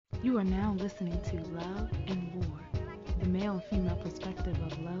You are now listening to Love and War, the male and female perspective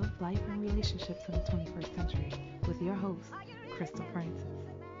of love, life, and relationships in the 21st century, with your host, Crystal Francis.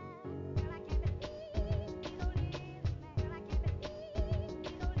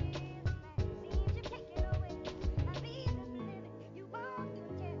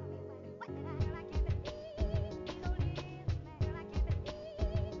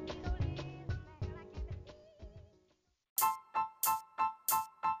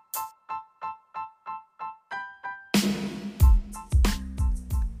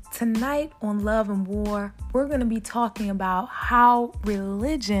 Tonight on Love and War, we're going to be talking about how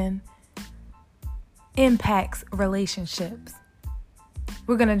religion impacts relationships.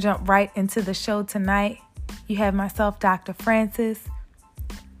 We're going to jump right into the show tonight. You have myself, Dr. Francis,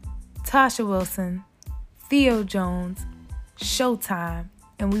 Tasha Wilson, Theo Jones, Showtime,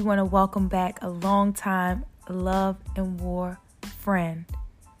 and we want to welcome back a longtime Love and War friend,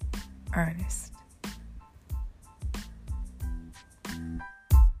 Ernest.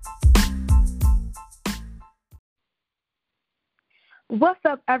 What's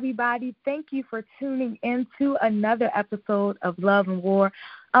up, everybody? Thank you for tuning in to another episode of Love and War.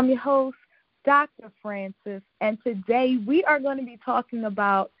 I'm your host, Dr. Francis, and today we are going to be talking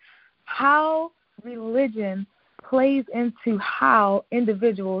about how religion plays into how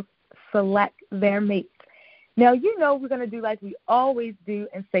individuals select their mates. Now, you know we're going to do like we always do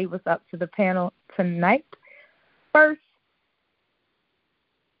and say what's up to the panel tonight. First,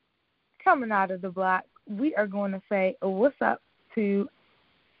 coming out of the block, we are going to say what's up to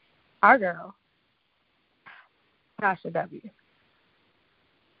our girl, Tasha W.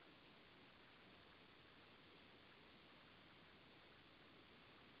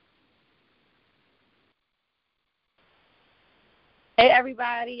 Hey,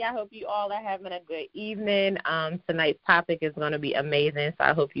 everybody. I hope you all are having a good evening. Tonight's topic is going to be amazing, so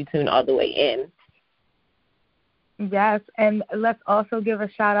I hope you tune all the way in. Yes, and let's also give a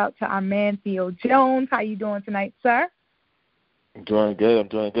shout-out to our man, Theo Jones. How you doing tonight, sir? I'm doing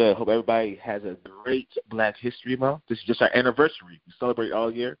good. Hope everybody has a great Black History Month. This is just our anniversary. We celebrate all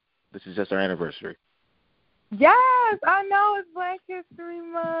year. This is just our anniversary. Yes, I know it's Black History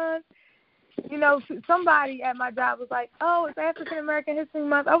Month. You know, somebody at my job was like, oh, it's African American History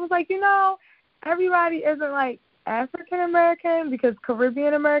Month. I was like, you know, everybody isn't like African American because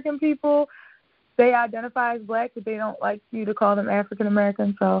Caribbean American people, they identify as Black, but they don't like you to call them African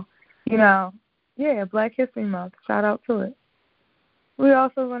American. So, you know, yeah, Black History Month. Shout out to it. We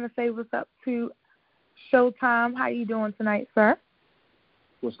also want to say what's up to Showtime. How you doing tonight, sir?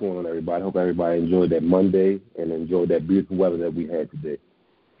 What's going on, everybody? Hope everybody enjoyed that Monday and enjoyed that beautiful weather that we had today.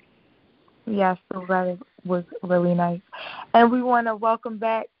 Yes, the weather was really nice. And we want to welcome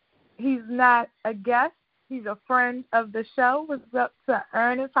back, he's not a guest, he's a friend of the show. What's up to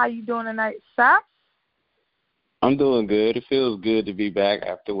Ernest? How you doing tonight, sir? I'm doing good. It feels good to be back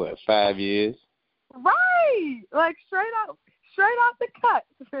after, 5 years? Right. Like straight off the cut.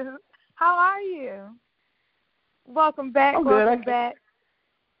 How are you? Welcome back. I'm welcome good. back.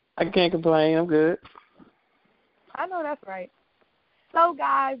 I can't complain. I'm good. I know that's right. So,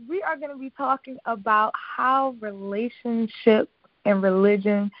 guys, we are going to be talking about how relationship and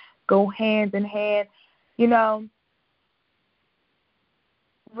religion go hand in hand. You know,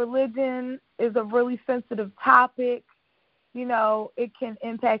 religion is a really sensitive topic. You know, it can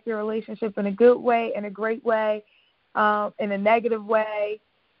impact your relationship in a good way, in a great way, in a negative way.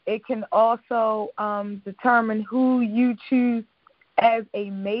 It can also determine who you choose as a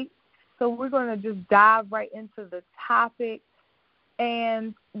mate. So we're going to just dive right into the topic.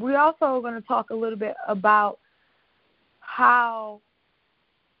 And we also are going to talk a little bit about how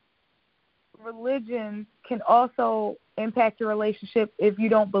religion can also impact your relationship if you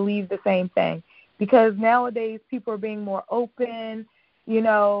don't believe the same thing. Because nowadays people are being more open. You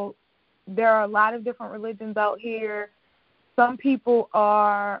know, there are a lot of different religions out here. Some people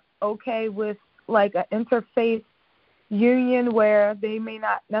are okay with like an interfaith union where they may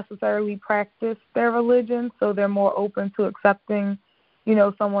not necessarily practice their religion, so they're more open to accepting, you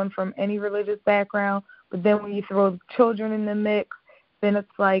know, someone from any religious background. But then when you throw children in the mix, then it's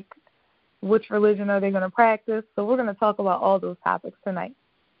like, which religion are they going to practice? So we're going to talk about all those topics tonight.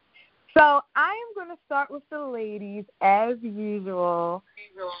 So I am going to start with the ladies, as usual.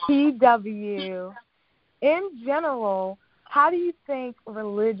 TW, in general, how do you think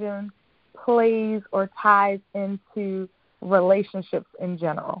religion plays or ties into relationships in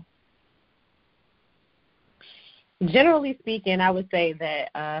general? Generally speaking, I would say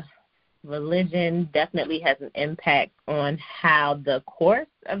that religion definitely has an impact on how the course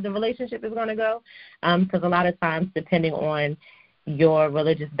of the relationship is going to go, because a lot of times, depending on your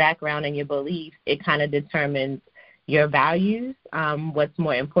religious background and your beliefs, it kind of determines your values, what's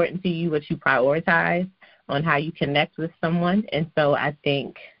more important to you, what you prioritize on how you connect with someone. And so I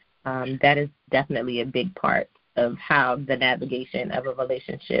think that is definitely a big part of how the navigation of a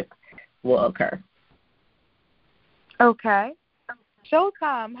relationship will occur. Okay.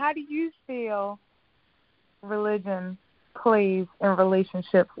 Showtime, how do you feel religion plays in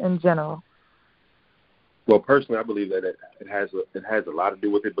relationships in general? Well, personally, I believe that it has a lot to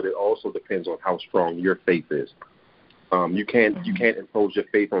do with it, but it also depends on how strong your faith is. You can't impose your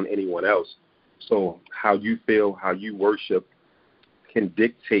faith on anyone else. So how you feel, how you worship, can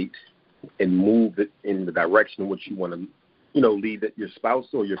dictate and move it in the direction in which you want to, lead your spouse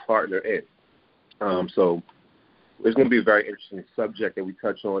or your partner in. So it's going to be a very interesting subject that we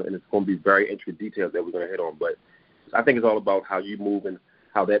touch on, and it's going to be very interesting details that we're going to hit on. But I think it's all about how you move and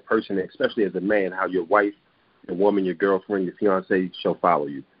how that person, especially as a man, how your wife, your woman, your girlfriend, your fiancé shall follow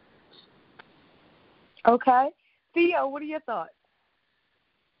you. Okay. Theo, what are your thoughts?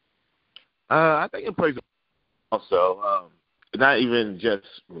 I think it plays also, not even just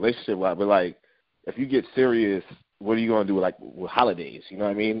relationship-wise, but, like, if you get serious, what are you going to do, like, with holidays? You know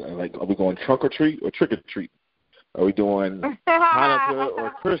what I mean? Like, are we going trunk or treat or trick or treat? Are we doing Hanukkah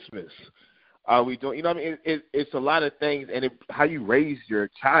or Christmas? Are we doing, you know what I mean? It's a lot of things, and how you raise your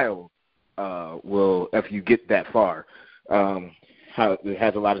child will, if you get that far, how it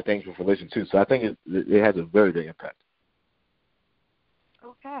has a lot of things with religion, too. So I think it has a very big impact.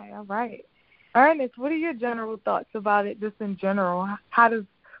 Okay, all right. Ernest, what are your general thoughts about it, just in general? How does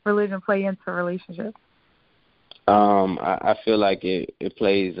religion play into relationships? I feel like it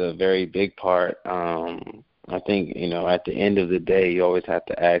plays a very big part. I think, at the end of the day, you always have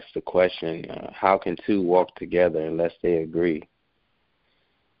to ask the question, how can two walk together unless they agree?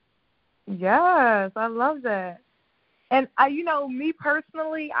 Yes, I love that. And, me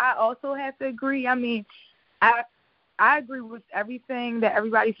personally, I also have to agree. I mean, I agree with everything that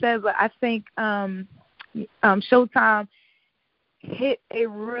everybody says, but I think Showtime hit a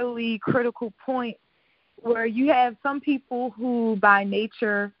really critical point where you have some people who, by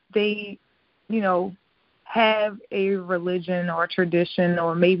nature, they, have a religion or tradition,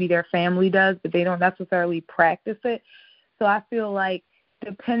 or maybe their family does, but they don't necessarily practice it. So I feel like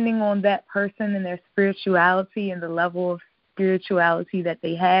depending on that person and their spirituality and the level of spirituality that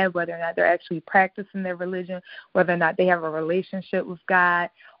they have, whether or not they're actually practicing their religion, whether or not they have a relationship with God,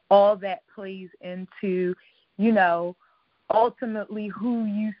 all that plays into, ultimately who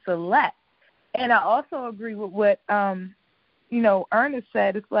you select. And I also agree with what, Ernest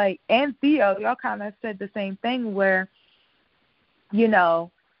said. It's like, and Theo, y'all kind of said the same thing where,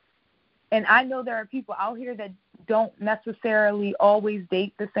 and I know there are people out here that don't necessarily always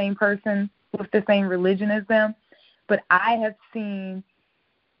date the same person with the same religion as them. But I have seen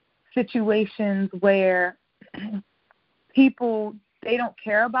situations where people, they don't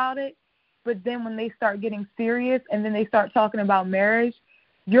care about it, but then when they start getting serious and then they start talking about marriage,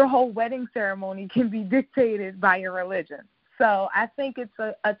 your whole wedding ceremony can be dictated by your religion. So I think it's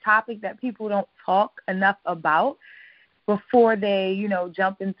a topic that people don't talk enough about before they,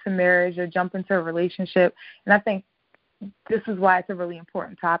 jump into marriage or jump into a relationship. And I think this is why it's a really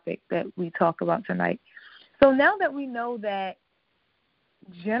important topic that we talk about tonight. So now that we know that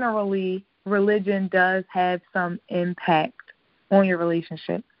generally religion does have some impact on your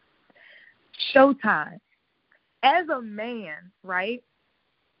relationship, Showtime, as a man, right,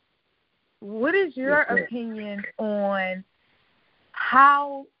 what is your opinion on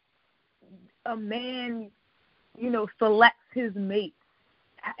how a man, selects his mate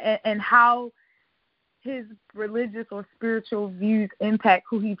and how his religious or spiritual views impact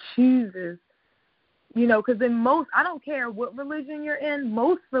who he chooses? Because in most, I don't care what religion you're in,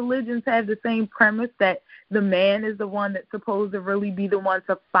 most religions have the same premise that the man is the one that's supposed to really be the one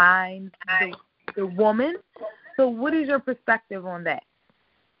to find the woman. So what is your perspective on that?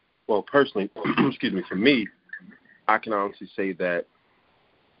 Well, personally, for me, I can honestly say that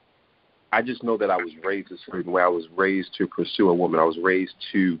I just know that I was raised a certain way. I was raised to pursue a woman. I was raised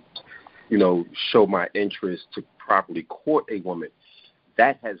to, show my interest, to properly court a woman.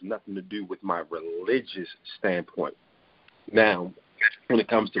 That has nothing to do with my religious standpoint. Now, when it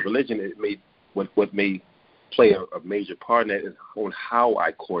comes to religion, what may play a major part in that is on how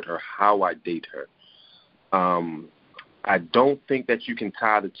I court her, how I date her. I don't think that you can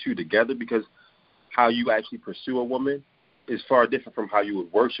tie the two together, because how you actually pursue a woman is far different from how you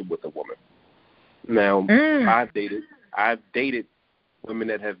would worship with a woman. Now, I've dated women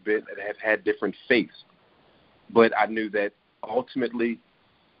that have had different faiths, but I knew that ultimately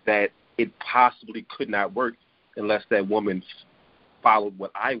that it possibly could not work unless that woman followed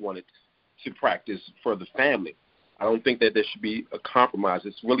what I wanted to practice for the family. I don't think that there should be a compromise.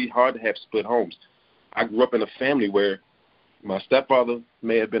 It's really hard to have split homes. I grew up in a family where my stepfather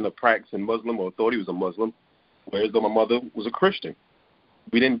may have been a practicing Muslim or thought he was a Muslim, whereas though my mother was a Christian.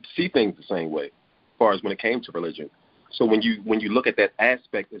 We didn't see things the same way as far as when it came to religion. So when you look at that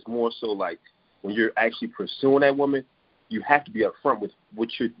aspect, it's more so like when you're actually pursuing that woman, you have to be upfront with what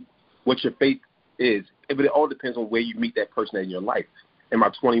your faith is. But it all depends on where you meet that person in your life. Am I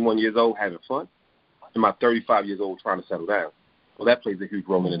 21 years old having fun? Am I 35 years old trying to settle down? Well, that plays a huge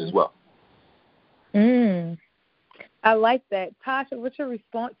role in it as well. I like that. Tasha, what's your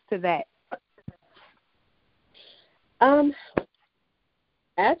response to that?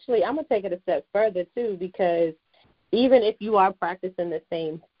 Actually, I'm going to take it a step further, too, because even if you are practicing the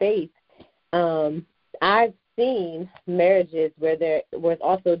same faith, I've seen marriages where there was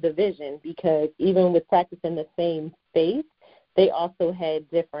also division, because even with practicing the same faith, they also had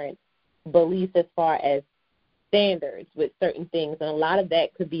different beliefs as far as standards with certain things, and a lot of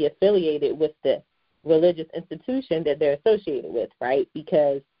that could be affiliated with the religious institution that they're associated with, right?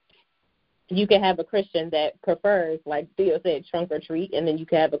 Because you can have a Christian that prefers, like Theo said, trunk or treat, and then you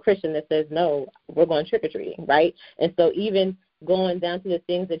can have a Christian that says, no, we're going trick-or-treating, right? And so even going down to the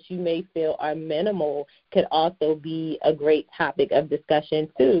things that you may feel are minimal could also be a great topic of discussion,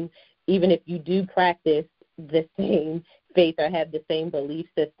 too, even if you do practice the same faith or have the same belief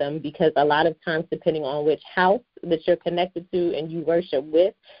system, because a lot of times, depending on which house that you're connected to and you worship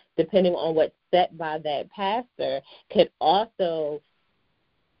with, depending on what's set by that pastor, could also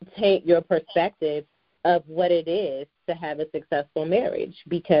take your perspective of what it is to have a successful marriage.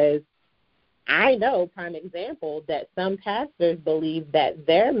 Because I know, prime example, that some pastors believe that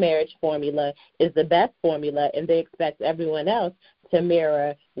their marriage formula is the best formula, and they expect everyone else to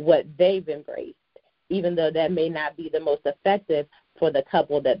mirror what they've embraced, even though that may not be the most effective for the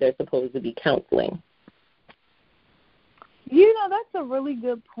couple that they're supposed to be counseling. You know, that's a really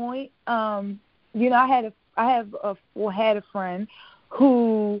good point. You know, I had a friend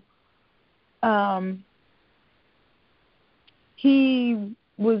who he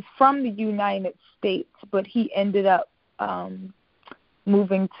was from the United States, but he ended up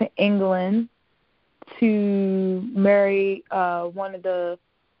moving to England to marry another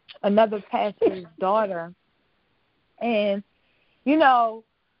pastor's daughter. And, you know,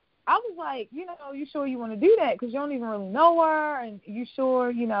 I was like, you know, you sure you want to do that? Because you don't even really know her, and you sure,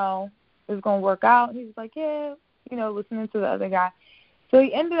 you know, it's going to work out? And he was like, yeah, you know, listening to the other guy. So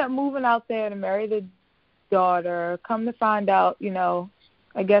he ended up moving out there to marry the daughter. Come to find out, you know,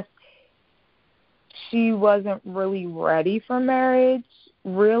 I guess she wasn't really ready for marriage,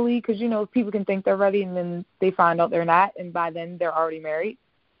 really, because, you know, people can think they're ready and then they find out they're not, and by then they're already married.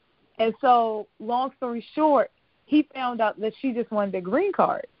 And so, long story short, he found out that she just wanted a green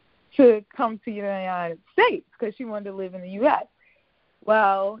card to come to the United States because she wanted to live in the U.S.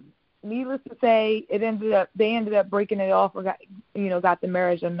 Well, needless to say, they ended up breaking it off or got the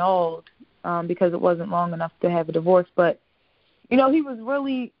marriage annulled because it wasn't long enough to have a divorce. But, you know, he was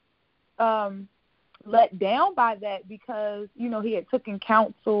really let down by that because, you know, he had taken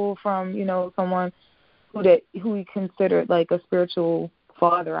counsel from, you know, someone who he considered like a spiritual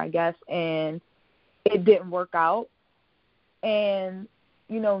father, I guess, and it didn't work out. And,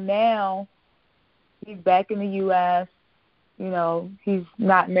 you know, now he's back in the U.S., you know, he's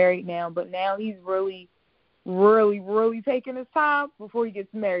not married now, but now he's really, really, really taking his time before he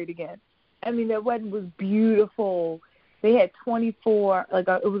gets married again. I mean, their wedding was beautiful. They had 24,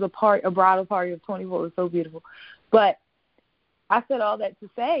 it was a bridal party of 24. It was so beautiful. But I said all that to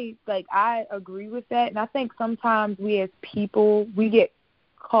say, like, I agree with that. And I think sometimes we as people, we get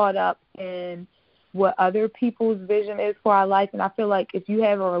caught up in what other people's vision is for our life. And I feel like if you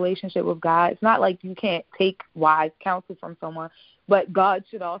have a relationship with God, it's not like you can't take wise counsel from someone, but God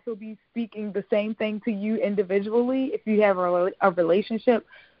should also be speaking the same thing to you individually if you have a relationship.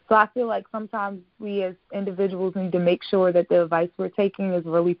 So I feel like sometimes we as individuals need to make sure that the advice we're taking is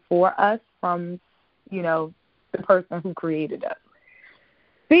really for us from, you know, the person who created us.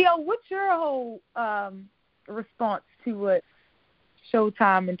 Theo, what's your whole response to what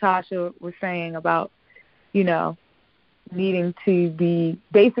Showtime and Tasha were saying about, you know, needing to be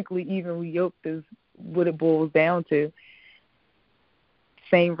basically evenly yoked is what it boils down to?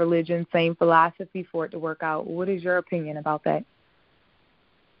 Same religion, same philosophy for it to work out. What is your opinion about that?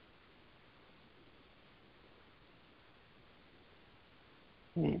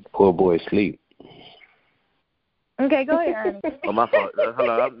 Poor boy sleep. Okay, go ahead, Ernest. Oh, my fault.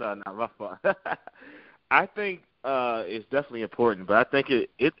 Hello, not my fault. I think it's definitely important, but I think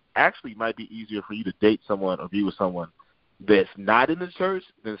it actually might be easier for you to date someone or be with someone that's not in the church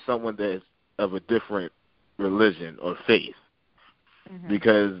than someone that's of a different religion or faith,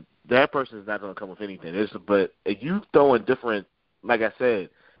 because that person is not going to come with anything. But if you throw in different, like I said,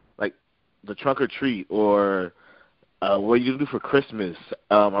 like the trunk or treat, or what are you going to do for Christmas?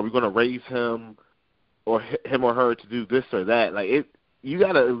 Are we going to raise him or her to do this or that? Like you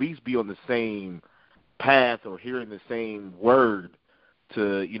got to at least be on the same path or hearing the same word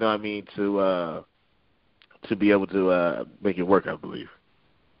to, you know what I mean, to be able to make it work, I believe.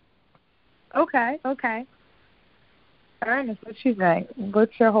 Okay. Ernest, what you think?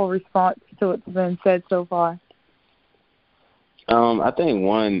 What's your whole response to what's been said so far? I think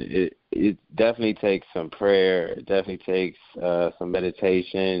one, it definitely takes some prayer. It definitely takes some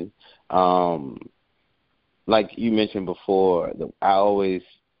meditation. Like you mentioned before, I always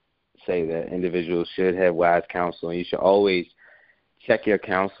say that individuals should have wise counsel, and you should always check your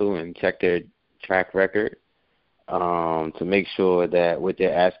counsel and check their track record to make sure that what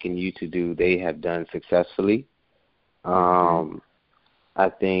they're asking you to do, they have done successfully. I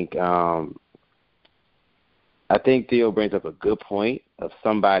think Theo brings up a good point of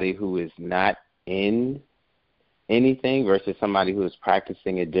somebody who is not in anything versus somebody who is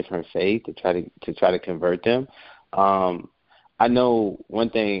practicing a different faith to try to convert them. I know one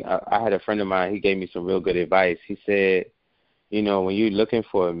thing. I had a friend of mine. He gave me some real good advice. He said, you know, when you're looking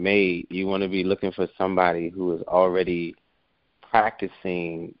for a mate, you want to be looking for somebody who is already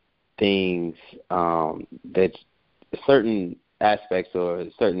practicing things that certain aspects or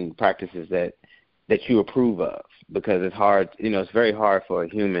certain practices that you approve of, because it's hard, you know, it's very hard for a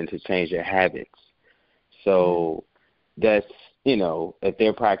human to change their habits. So that's, you know, if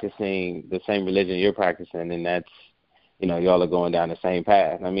they're practicing the same religion you're practicing, then that's, you know, y'all are going down the same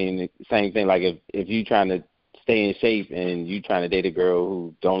path. I mean, same thing, like if you're trying to stay in shape and you trying to date a girl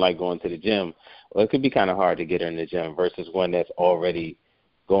who don't like going to the gym, well, it could be kind of hard to get her in the gym versus one that's already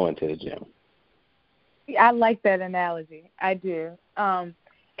going to the gym. I like that analogy. I do.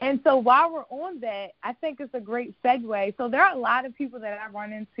 And so while we're on that, I think it's a great segue. So there are a lot of people that I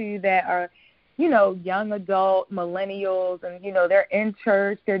run into that are, you know, young adult, millennials, and, you know, they're in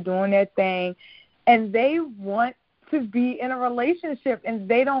church, they're doing their thing, and they want to be in a relationship, and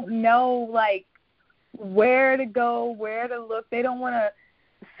they don't know, like, where to go, where to look. They don't want to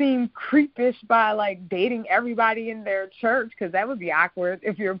seem creepish by, like, dating everybody in their church, because that would be awkward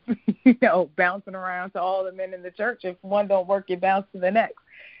if you're, you know, bouncing around to all the men in the church. If one don't work, you bounce to the next.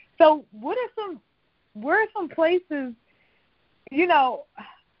 So where are some places, you know,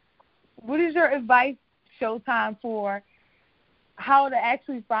 what is your advice, Showtime, for how to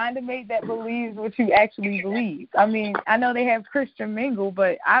actually find a mate that believes what you actually believe? I mean, I know they have Christian Mingle,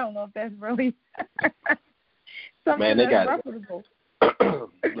 but I don't know if that's really something that's reputable.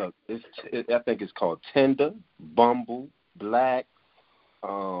 Look, I think it's called Tinder, Bumble, Black,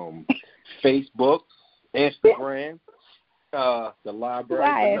 Facebook, Instagram, the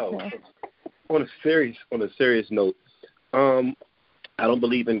library. No. On a serious note, I don't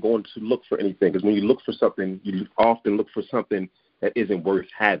believe in going to look for anything, because when you look for something, you often look for something that isn't worth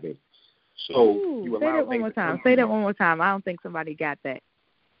having. So you allow say that one more time. Say that one more time. I don't think somebody got that.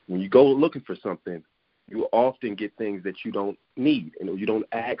 When you go looking for something, you often get things that you don't need and you don't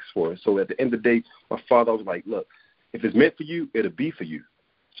ask for. So at the end of the day, my father was like, look, if it's meant for you, it'll be for you.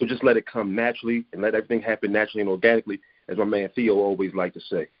 So just let it come naturally and let everything happen naturally and organically, as my man Theo always liked to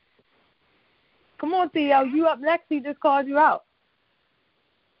say. Come on, Theo. You up next. He just called you out.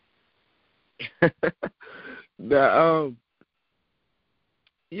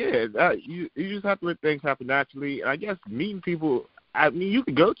 You just have to let things happen naturally. And I guess meeting people, I mean, you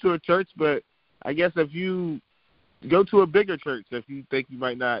can go to a church, but I guess if you go to a bigger church, if you think you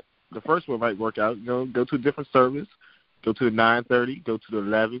might not, the first one might work out, you know, go to a different service, go to the 9:30, go to the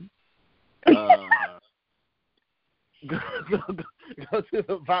 11, go to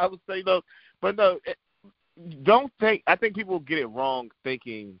the Bible study. No, but no, don't think. I think people get it wrong,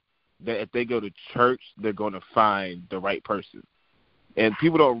 thinking that if they go to church, they're going to find the right person, and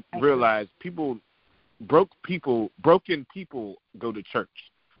people don't realize broken people go to church.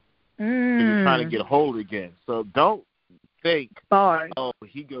 You're trying to get whole again. So don't think,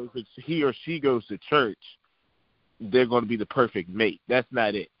 he or she goes to church, they're going to be the perfect mate. That's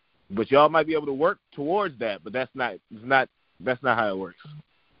not it. But y'all might be able to work towards that, but that's not how it works.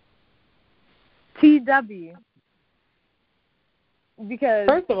 TW. Because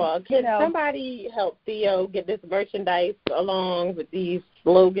first of all, can somebody help Theo get this merchandise along with these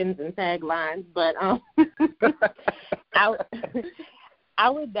slogans and taglines? But I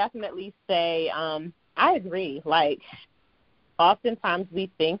would definitely say I agree. Like, oftentimes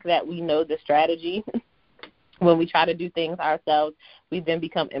we think that we know the strategy when we try to do things ourselves, we then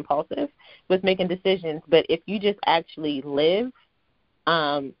become impulsive with making decisions. But if you just actually live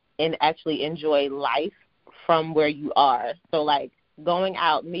and actually enjoy life from where you are, so like going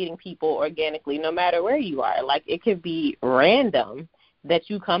out, meeting people organically, no matter where you are, like it could be random that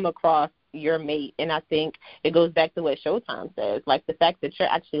you come across your mate. And I think it goes back to what Showtime says, like the fact that you're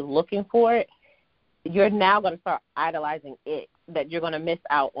actually looking for it, you're now going to start idolizing it, that you're going to miss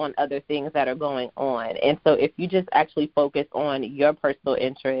out on other things that are going on. And so if you just actually focus on your personal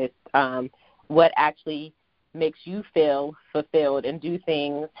interest, what actually makes you feel fulfilled and do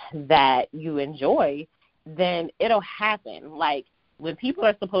things that you enjoy, then it'll happen. Like when people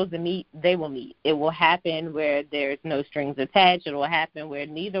are supposed to meet, they will meet. It will happen where there's no strings attached. It will happen where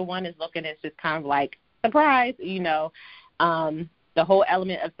neither one is looking. It's just kind of like surprise, the whole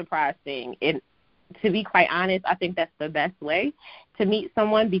element of surprise thing. And to be quite honest, I think that's the best way to meet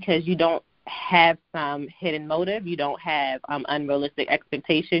someone, because you don't have some hidden motive. You don't have unrealistic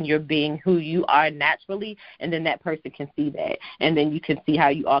expectation. You're being who you are naturally, and then that person can see that. And then you can see how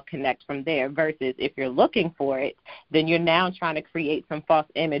you all connect from there, versus if you're looking for it, then you're now trying to create some false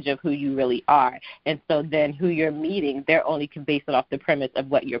image of who you really are. And so then who you're meeting, they're only can base it off the premise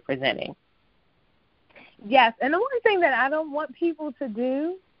of what you're presenting. Yes, and the one thing that I don't want people to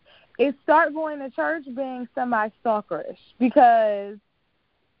do is start going to church being semi-stalkerish, because,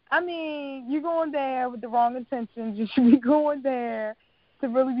 I mean, you're going there with the wrong intentions. You should be going there to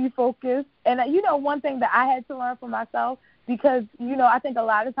really be focused. And, one thing that I had to learn for myself, because, I think a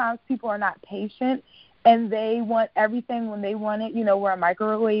lot of times people are not patient and they want everything when they want it. We're a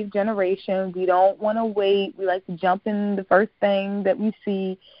microwave generation. We don't want to wait. We like to jump in the first thing that we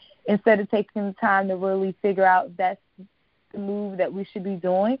see instead of taking the time to really figure out that's the move that we should be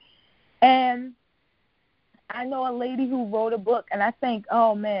doing. And I know a lady who wrote a book, and I think,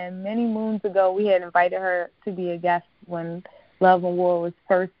 many moons ago we had invited her to be a guest when Love and War was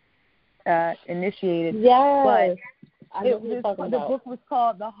first initiated. Yes. But the book was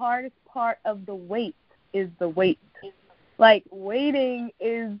called The Hardest Part of the Wait is the Wait. Like, waiting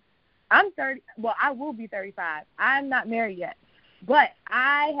is, I'm 30, well, I will be 35. I'm not married yet. But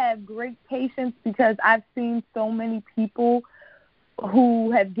I have great patience because I've seen so many people who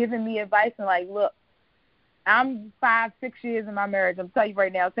have given me advice and like, look, I'm 5-6 years in my marriage. I'm telling you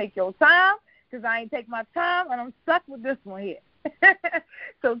right now, take your time, because I ain't take my time, and I'm stuck with this one here.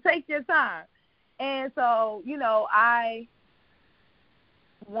 So take your time. And so, I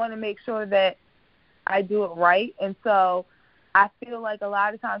want to make sure that I do it right. And so I feel like a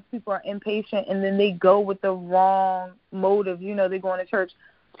lot of times people are impatient, and then they go with the wrong motive. They're going to church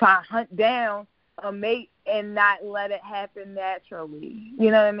trying to hunt down a mate and not let it happen naturally.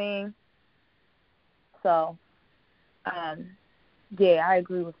 You know what I mean? So, yeah, I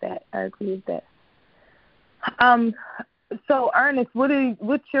agree with that. So, Ernest,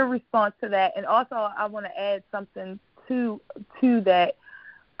 what's your response to that? And also, I want to add something to that.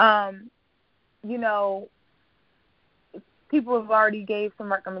 People have already gave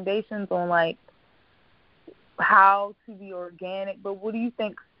some recommendations on like how to be organic, but what do you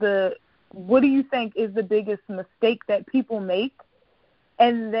think is the biggest mistake that people make?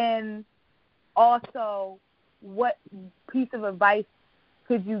 And then also, what piece of advice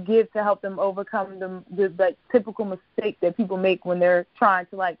could you give to help them overcome the typical mistake that people make when they're trying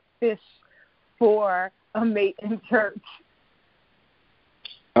to like fish for a mate in church?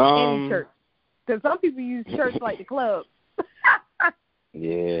 In church, because some people use church like the club.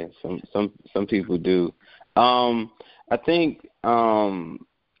 Yeah, some people do. I think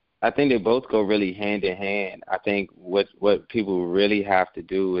they both go really hand in hand. I think what people really have to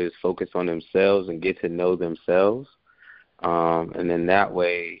do is focus on themselves and get to know themselves. And then that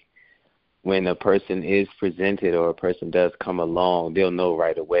way, when a person is presented or a person does come along, they'll know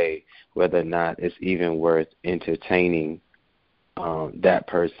right away whether or not it's even worth entertaining that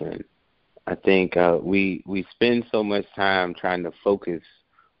person. I think we spend so much time trying to focus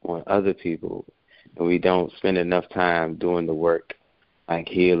on other people, and we don't spend enough time doing the work, like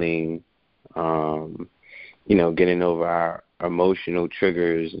healing, getting over our emotional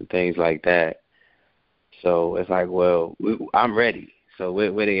triggers and things like that. So it's like, well, I'm ready. So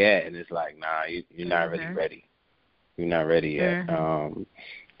where they at? And it's like, nah, you're not really ready. You're not ready yet. Mm-hmm.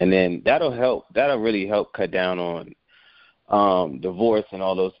 And then that'll really help cut down on divorce and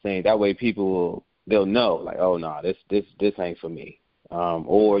all those things. That way they'll know, like, oh, no, this ain't for me.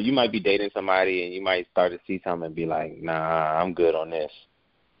 Or you might be dating somebody and you might start to see something and be like, nah, I'm good on this.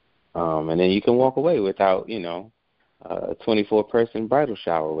 And then you can walk away without, a 24-person bridal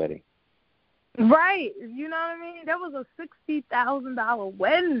shower wedding. Right. You know what I mean? That was a $60,000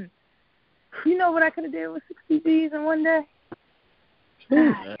 wedding. You know what I could have did with 60 G's in one day?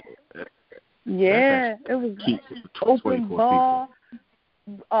 Yeah, it was open bar,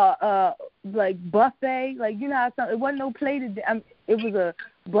 like buffet. Like, you know how it wasn't no plated. It was a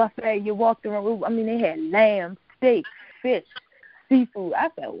buffet. You walked around. I mean, they had lamb, steak, fish, seafood. I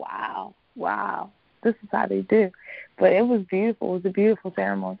said, wow, this is how they do. But it was beautiful. It was a beautiful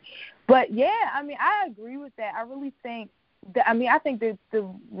ceremony. But, yeah, I mean, I agree with that. I really think I think that the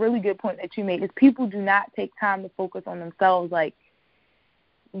really good point that you made is people do not take time to focus on themselves. Like,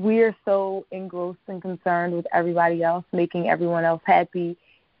 we're so engrossed and concerned with everybody else, making everyone else happy.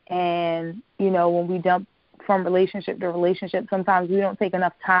 And, you know, when we jump from relationship to relationship, sometimes we don't take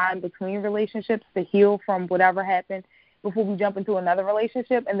enough time between relationships to heal from whatever happened before we jump into another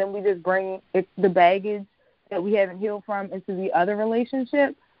relationship. And then we just bring the baggage that we haven't healed from into the other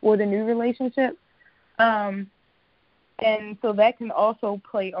relationship or the new relationship. And so that can also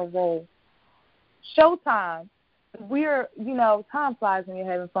play a role. Showtime. We're, you know, time flies when you're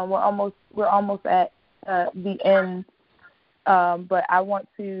having fun. We're almost at the end, but I want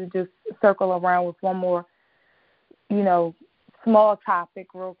to just circle around with one more, you know, small topic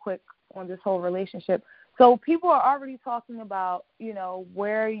real quick on this whole relationship. So people are already talking about, you know,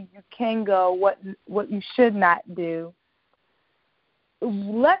 where you can go, what you should not do.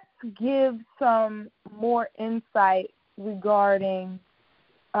 Let's give some more insight regarding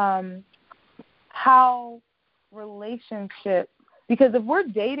how relationship, because if we're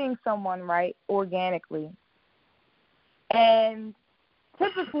dating someone, right, organically, and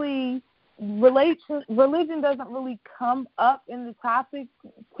typically religion doesn't really come up in the topic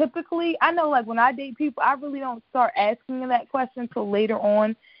typically. I know, like, when I date people, I really don't start asking them that question until later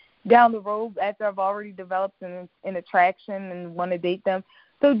on down the road after I've already developed an attraction and want to date them.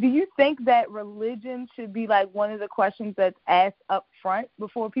 So do you think that religion should be, like, one of the questions that's asked up front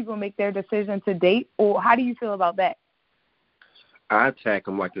before people make their decision to date? Or how do you feel about that? I attack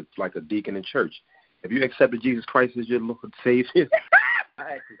them like a deacon in church. If you accepted Jesus Christ as your Lord and Savior, I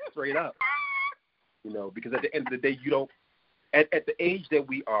ask you straight up. You know, because at the end of the day, you don't, at the age that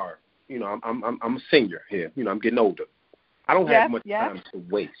we are, you know, I'm a senior here. You know, I'm getting older. I don't have much time to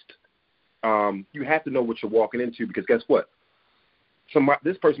waste. You have to know what you're walking into, because guess what?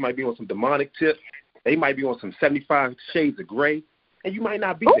 This person might be on some demonic tip. They might be on some 75 shades of gray, and you might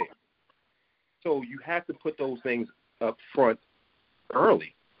not be there. So you have to put those things up front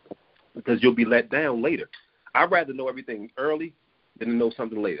early, because you'll be let down later. I'd rather know everything early than to know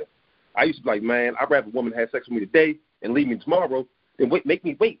something later. I used to be like, man, I'd rather a woman have sex with me today and leave me tomorrow than make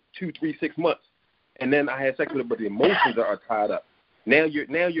me wait 2, 3, 6 months. And then I had sex with her, but the emotions are tied up. Now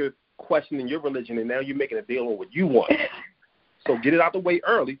you're questioning your religion, and now you're making a deal on what you want. So get it out the way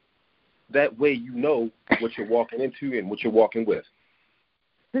early. That way you know what you're walking into and what you're walking with.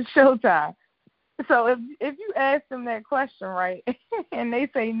 It's showtime. So if you ask them that question, right, and they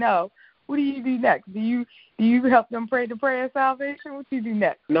say no, what do you do next? Do you help them pray the prayer of salvation? What do you do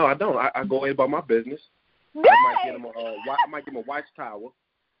next? No, I don't. I go in about my business. Yay! I might give them a watch tower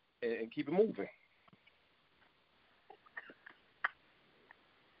and keep it moving.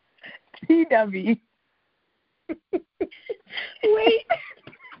 TW. Wait,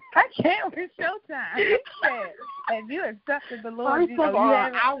 I can't with Showtime. Have you accepted the Lord? First of all,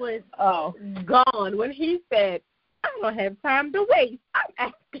 I was gone when he said, I don't have time to waste. I'm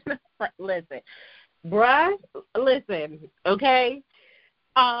asking a listen, bruh, listen, okay?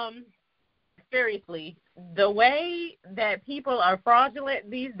 Seriously, the way that people are fraudulent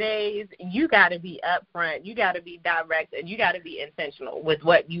these days, you got to be upfront, you got to be direct, and you got to be intentional with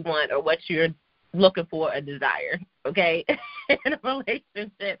what you want or what you're looking for a desire, okay, in a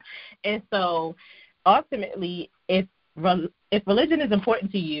relationship. And so ultimately, if religion is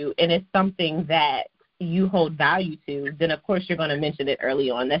important to you and it's something that you hold value to, then of course you're going to mention it early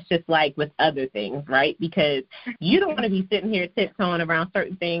on. That's just like with other things, right? Because you don't want to be sitting here tiptoeing around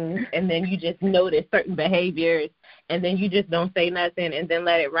certain things and then you just notice certain behaviors and then you just don't say nothing and then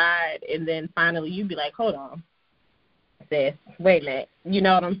let it ride, and then finally you be like, hold on, sis, wait a minute. You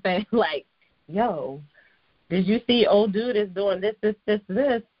know what I'm saying? Like, yo, did you see old dude is doing this?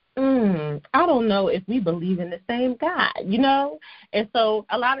 I don't know if we believe in the same God, you know? And so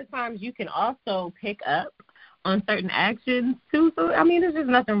a lot of times you can also pick up on certain actions too. So, I mean, there's just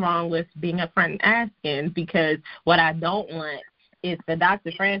nothing wrong with being upfront and asking, because what I don't want is for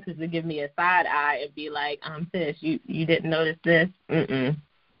Dr. Francis to give me a side eye and be like, sis, you didn't notice this?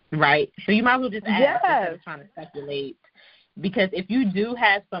 Right? So you might as well just ask instead of trying to speculate. Because if you do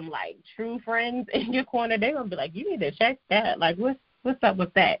have some, like, true friends in your corner, they're going to be like, you need to check that. Like, what's up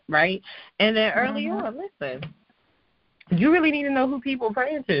with that, right? And then early on, listen, you really need to know who people are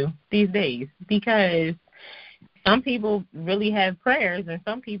praying to these days, because some people really have prayers and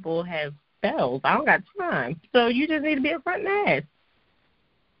some people have spells. I don't got time. So you just need to be upfront and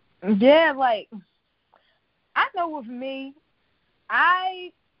ask. Yeah, like, I know with me,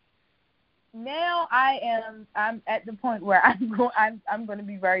 I'm at the point where I'm going to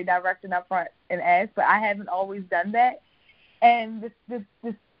be very direct and upfront and ask, but I haven't always done that. And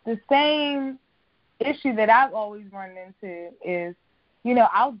the same issue that I've always run into is, you know,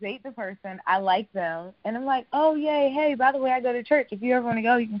 I'll date the person, I like them, and I'm like, oh, yay, hey, by the way, I go to church. If you ever want to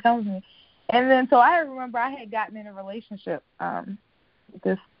go, you can come with me. And then so I remember I had gotten in a relationship with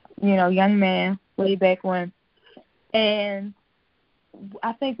this, you know, young man way back when, and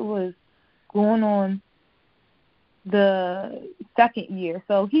I think it was going on the second year.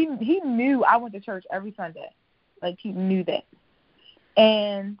 So he knew I went to church every Sunday. Like, he knew that.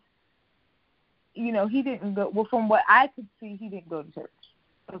 And, you know, he didn't go, well, from what I could see, he didn't go to church.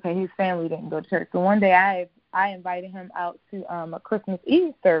 Okay, his family didn't go to church. So one day I invited him out to a Christmas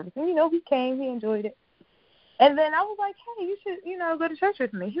Eve service. And, you know, he came, he enjoyed it. And then I was like, hey, you should, you know, go to church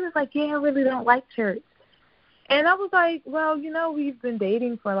with me. He was like, yeah, I really don't like church. And I was like, well, you know, we've been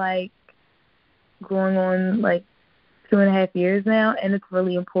dating for, like, going on, like, 2.5 years now, and it's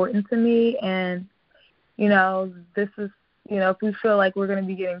really important to me. And, you know, this is, you know, if we feel like we're going to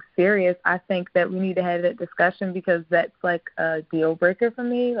be getting serious, I think that we need to have that discussion, because that's, like, a deal breaker for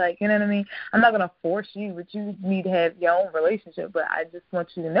me. Like, you know what I mean? I'm not going to force you, but you need to have your own relationship. But I just want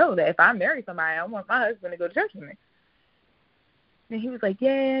you to know that if I marry somebody, I want my husband to go to church with me. And he was like,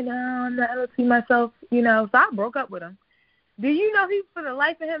 yeah, no, I don't see myself, you know. So I broke up with him. Do you know, for the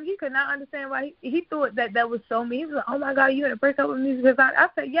life of him, he could not understand why he thought that was so mean. He was like, oh, my God, you going to break up with me? Because I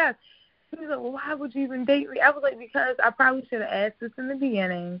said, yes. He was like, well, why would you even date me? I was like, because I probably should have asked this in the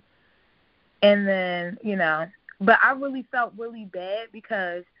beginning. And then, you know, but I really felt really bad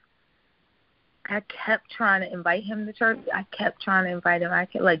because I kept trying to invite him to church. I kept trying to invite him. I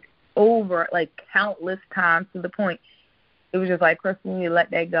kept, like, over, like, countless times, to the point it was just like, Crystal, you need to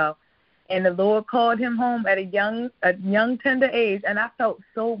let that go. And the Lord called him home at a young, tender age. And I felt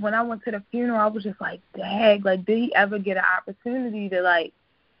so, when I went to the funeral, I was just like, dang, like, did he ever get an opportunity to, like,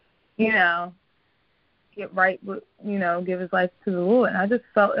 you know, get right with, you know, give his life to the Lord? And I just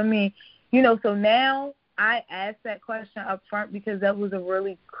felt, I mean, you know, so now I asked that question up front because that was a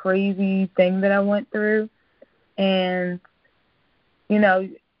really crazy thing that I went through. And, you know,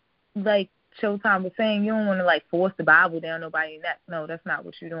 like Showtime was saying, you don't want to, like, force the Bible down nobody's neck. No, that's not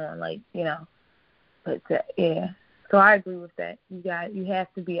what you're doing. Like, you know, but yeah. So I agree with that. You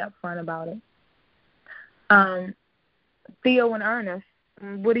have to be upfront about it. Theo and Ernest,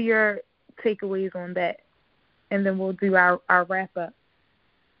 what are your takeaways on that? And then we'll do our wrap up.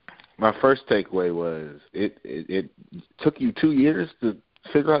 My first takeaway was it took you 2 years to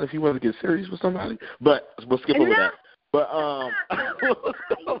figure out if you want to get serious with somebody, but we'll skip over that. But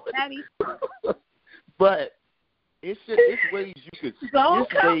but it's ways you could. Don't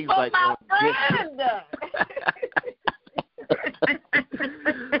it's ways come like for my friend.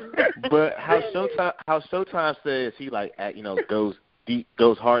 But how Showtime says he, like, you know, goes deep,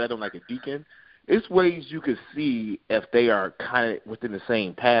 goes hard at them like a deacon. It's ways you could see if they are kind of within the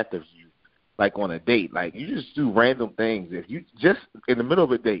same path of you, like on a date. Like, you just do random things. If you just in the middle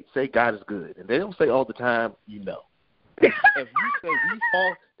of a date say God is good, and they don't say all the time, you know. If you say we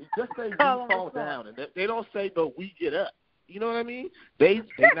fall, just say we fall down, and they don't say, but we get up. You know what I mean? They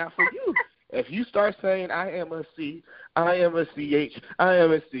not for you. If you start saying I am a C, I am a CH, I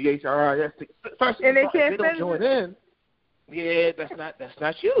am a CHRIS, and they don't join in. Yeah, that's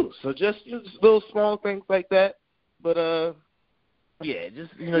not you. So just little small things like that. But yeah,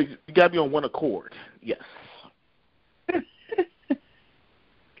 just, you know, you gotta be on one accord. Yes.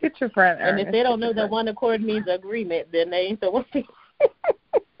 Get your friend. And if they don't know that one accord means agreement, then they ain't the one.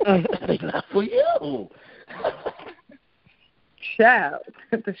 It's not for you. Child,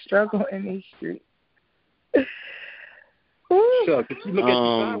 the struggle in these streets. Sure, because you look at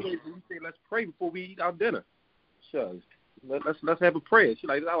you sideways and you say, let's pray before we eat our dinner. Sure, let's have a prayer. She's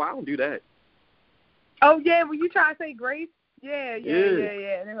like, oh, I don't do that. Oh, yeah, when you try to say grace? Yeah. And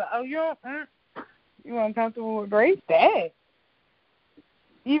they're like, oh, you uncomfortable with grace? Dang.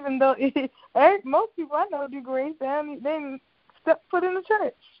 Even though most people I know do grace, they didn't step foot in the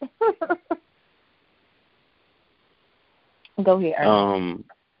church. Go ahead.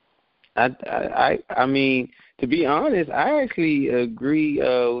 I mean, to be honest, I actually agree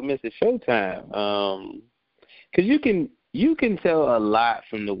with Mr. Showtime. Because you can tell a lot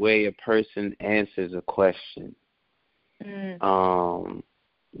from the way a person answers a question.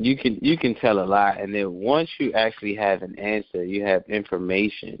 you can tell a lot, and then once you actually have an answer, you have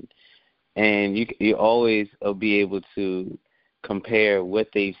information, and you always will be able to compare what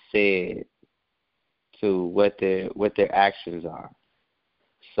they've said to what their actions are.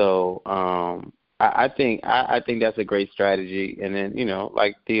 So I think that's a great strategy. And then,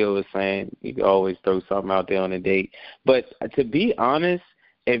 like Theo was saying, you can always throw something out there on a date. But to be honest,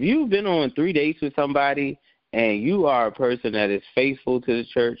 if you've been on 3 dates with somebody and you are a person that is faithful to the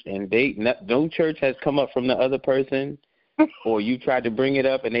church and no church has come up from the other person, or you tried to bring it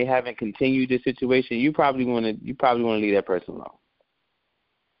up and they haven't continued the situation, you probably want to leave that person alone.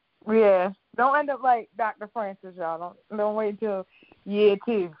 Yeah. Don't end up like Dr. Francis, y'all. Don't wait till year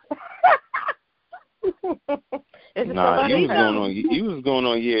 2. Nah, you was going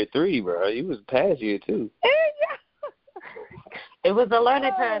on year 3, bro. You was past year 2. It was a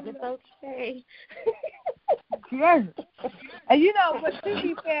learning curve. It's okay. Yes. And but to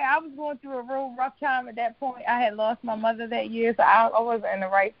be fair, I was going through a real rough time at that point. I had lost my mother that year, so I wasn't in the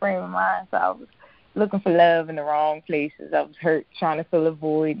right frame of mind. So I was looking for love in the wrong places. I was hurt, trying to fill a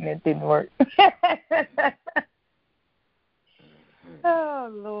void, and it didn't work. Oh,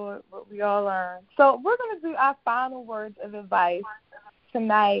 Lord, what we all learn. So we're going to do our final words of advice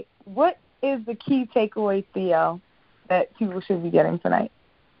tonight. What is the key takeaway, Theo, that people should be getting tonight?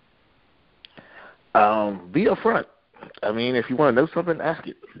 Be upfront. I mean, if you want to know something, ask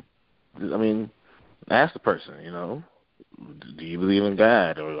it. I mean, ask the person, do you believe in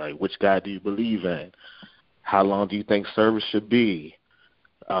God? Or, like, which God do you believe in? How long do you think service should be?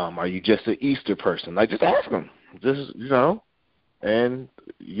 Are you just an Easter person? Like, just ask them. Just, and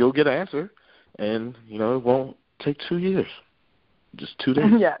you'll get an answer. And, it won't take 2 years. Just 2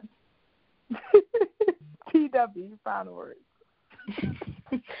 days. Yeah. TW, final words.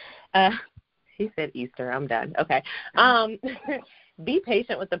 He said Easter. I'm done. Okay. Be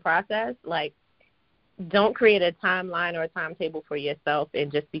patient with the process. Like, don't create a timeline or a timetable for yourself,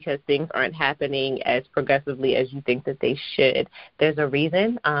 and just because things aren't happening as progressively as you think that they should, there's a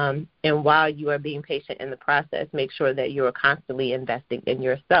reason. And while you are being patient in the process, make sure that you are constantly investing in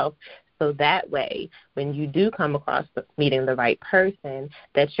yourself, so that way, when you do come across meeting the right person,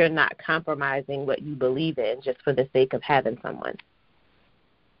 that you're not compromising what you believe in just for the sake of having someone.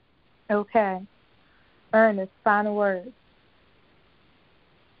 Okay. Ernest, final words.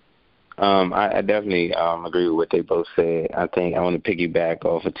 I definitely agree with what they both said. I think I want to piggyback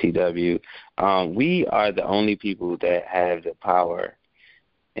off of TW. We are the only people that have the power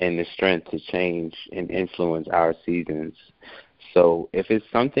and the strength to change and influence our seasons. So if it's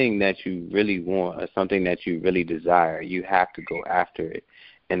something that you really want or something that you really desire, you have to go after it.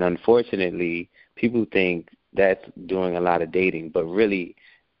 And unfortunately, people think that's doing a lot of dating, but really,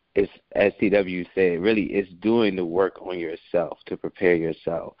 it's, as TW said, really it's doing the work on yourself to prepare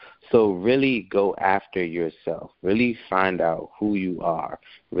yourself. So really go after yourself. Really find out who you are.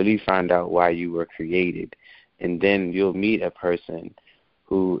 Really find out why you were created. And then you'll meet a person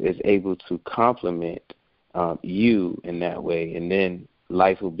who is able to complement you in that way. And then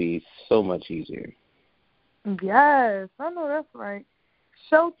life will be so much easier. Yes, I know that's right.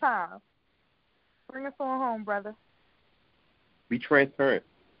 Showtime. Bring us on home, brother. Be transparent.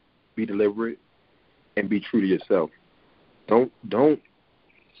 Be deliberate, and be true to yourself. Don't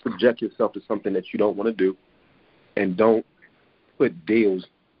subject yourself to something that you don't want to do, and don't put deals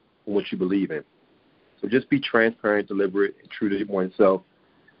on what you believe in. So just be transparent, deliberate, and true to oneself,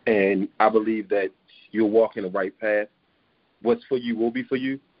 and I believe that you'll walk in the right path. What's for you will be for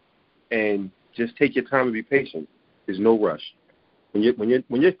you, and just take your time and be patient. There's no rush. When your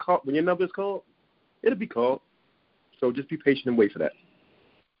number is called, it'll be called. So just be patient and wait for that.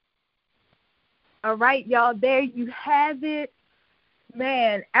 All right, y'all, there you have it.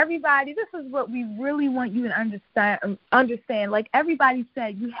 Man, everybody, this is what we really want you to understand. Like everybody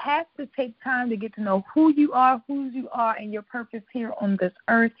said, you have to take time to get to know who you are, whose you are, and your purpose here on this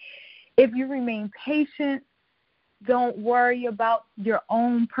earth. If you remain patient, don't worry about your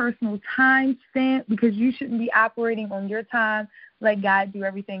own personal time spent, because you shouldn't be operating on your time. Let God do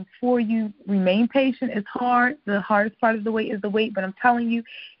everything for you. Remain patient. It's hard. The hardest part of the wait is the wait, but I'm telling you,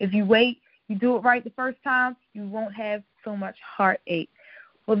 if you wait, you do it right the first time, you won't have so much heartache.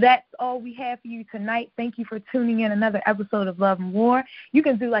 Well, that's all we have for you tonight. Thank you for tuning in another episode of Love and War. You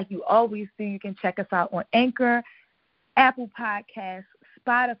can do like you always do. You can check us out on Anchor, Apple Podcasts,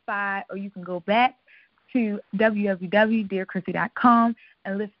 Spotify, or you can go back to www.dearchrissy.com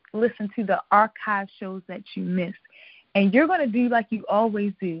and listen to the archive shows that you missed. And you're going to do like you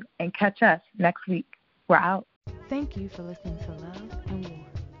always do and catch us next week. We're out. Thank you for listening to Love and War.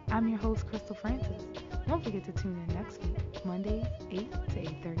 I'm your host, Crystal Francis. Don't forget to tune in next week. Mondays, 8 to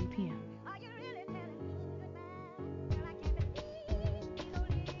 8:30 p.m.